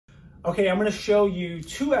Okay, I'm gonna show you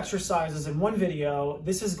two exercises in one video.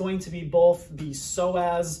 This is going to be both the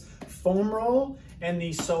Psoas Foam-roll and the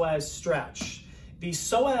Psoas Stretch. The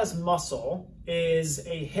Psoas muscle is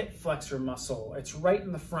a hip flexor muscle. It's right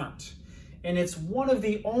in the front. And it's one of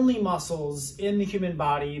the only muscles in the human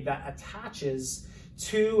body that attaches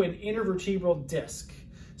to an intervertebral disc.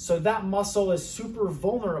 So that muscle is super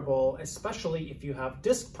vulnerable, especially if you have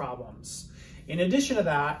disc problems. In addition to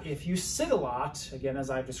that, if you sit a lot, again, as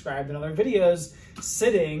I've described in other videos,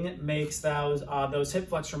 sitting makes those hip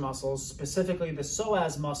flexor muscles, specifically the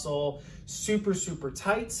psoas muscle, super, super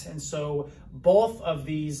tight. And so both of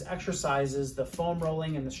these exercises, the foam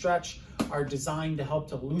rolling and the stretch, are designed to help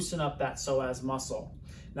to loosen up that psoas muscle.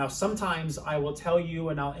 Now, sometimes I will tell you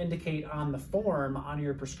and I'll indicate on the form on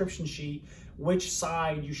your prescription sheet which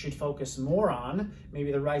side you should focus more on,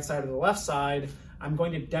 maybe the right side or the left side. I'm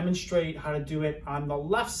going to demonstrate how to do it on the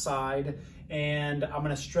left side, and I'm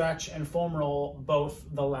going to stretch and foam roll both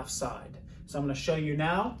the left side. So I'm going to show you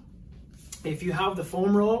now. If you have the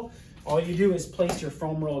foam roll, all you do is place your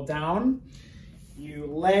foam roll down. You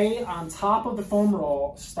lay on top of the foam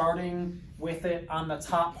roll, starting with it on the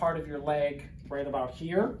top part of your leg, right about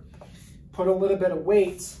here. Put a little bit of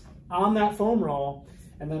weight on that foam roll,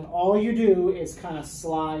 and then all you do is kind of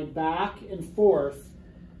slide back and forth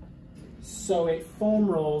so it foam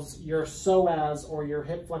rolls your psoas or your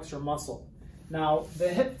hip flexor muscle. Now, the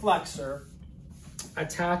hip flexor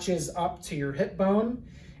attaches up to your hip bone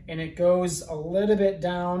and it goes a little bit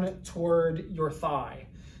down toward your thigh.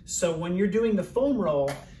 So when you're doing the foam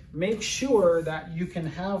roll, make sure that you can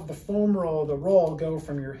have the foam roll, the roll, go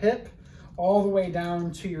from your hip all the way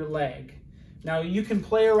down to your leg. Now, you can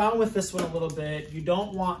play around with this one a little bit. You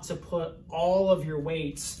don't want to put all of your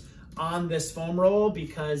weights on this foam roll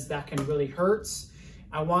because that can really hurt.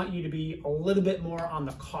 I want you to be a little bit more on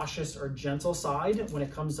the cautious or gentle side when it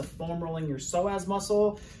comes to foam rolling your psoas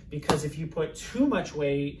muscle, because if you put too much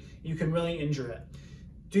weight, you can really injure it.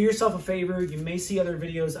 Do yourself a favor. You may see other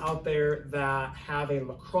videos out there that have a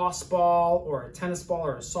lacrosse ball or a tennis ball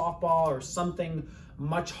or a softball or something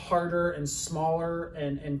much harder and smaller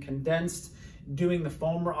and condensed doing the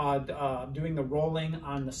foam, doing the rolling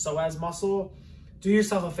on the psoas muscle. Do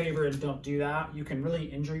yourself a favor and don't do that. You can really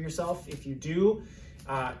injure yourself if you do.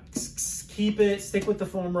 Stick with the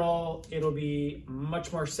foam roll. It'll be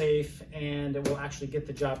much more safe and it will actually get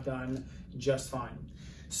the job done just fine.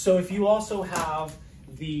 So if you also have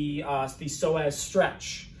the psoas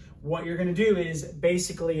stretch, what you're gonna do is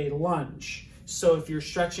basically a lunge. So if you're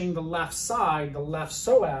stretching the left side, the left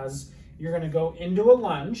psoas, you're gonna go into a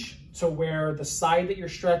lunge to where the side that you're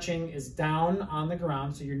stretching is down on the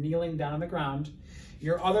ground. So you're kneeling down on the ground.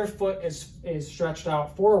 Your other foot is stretched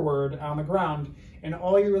out forward on the ground, and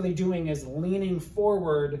all you're really doing is leaning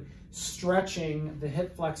forward, stretching the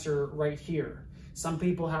hip flexor right here. Some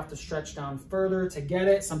people have to stretch down further to get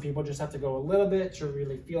it. Some people just have to go a little bit to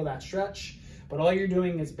really feel that stretch. But all you're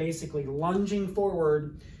doing is basically lunging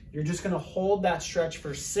forward. You're just gonna hold that stretch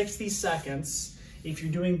for 60 seconds. If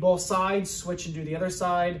you're doing both sides, switch and do the other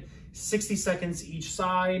side. 60 seconds each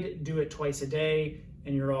side, do it twice a day,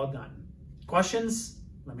 and you're all done. Questions?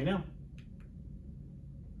 Let me know.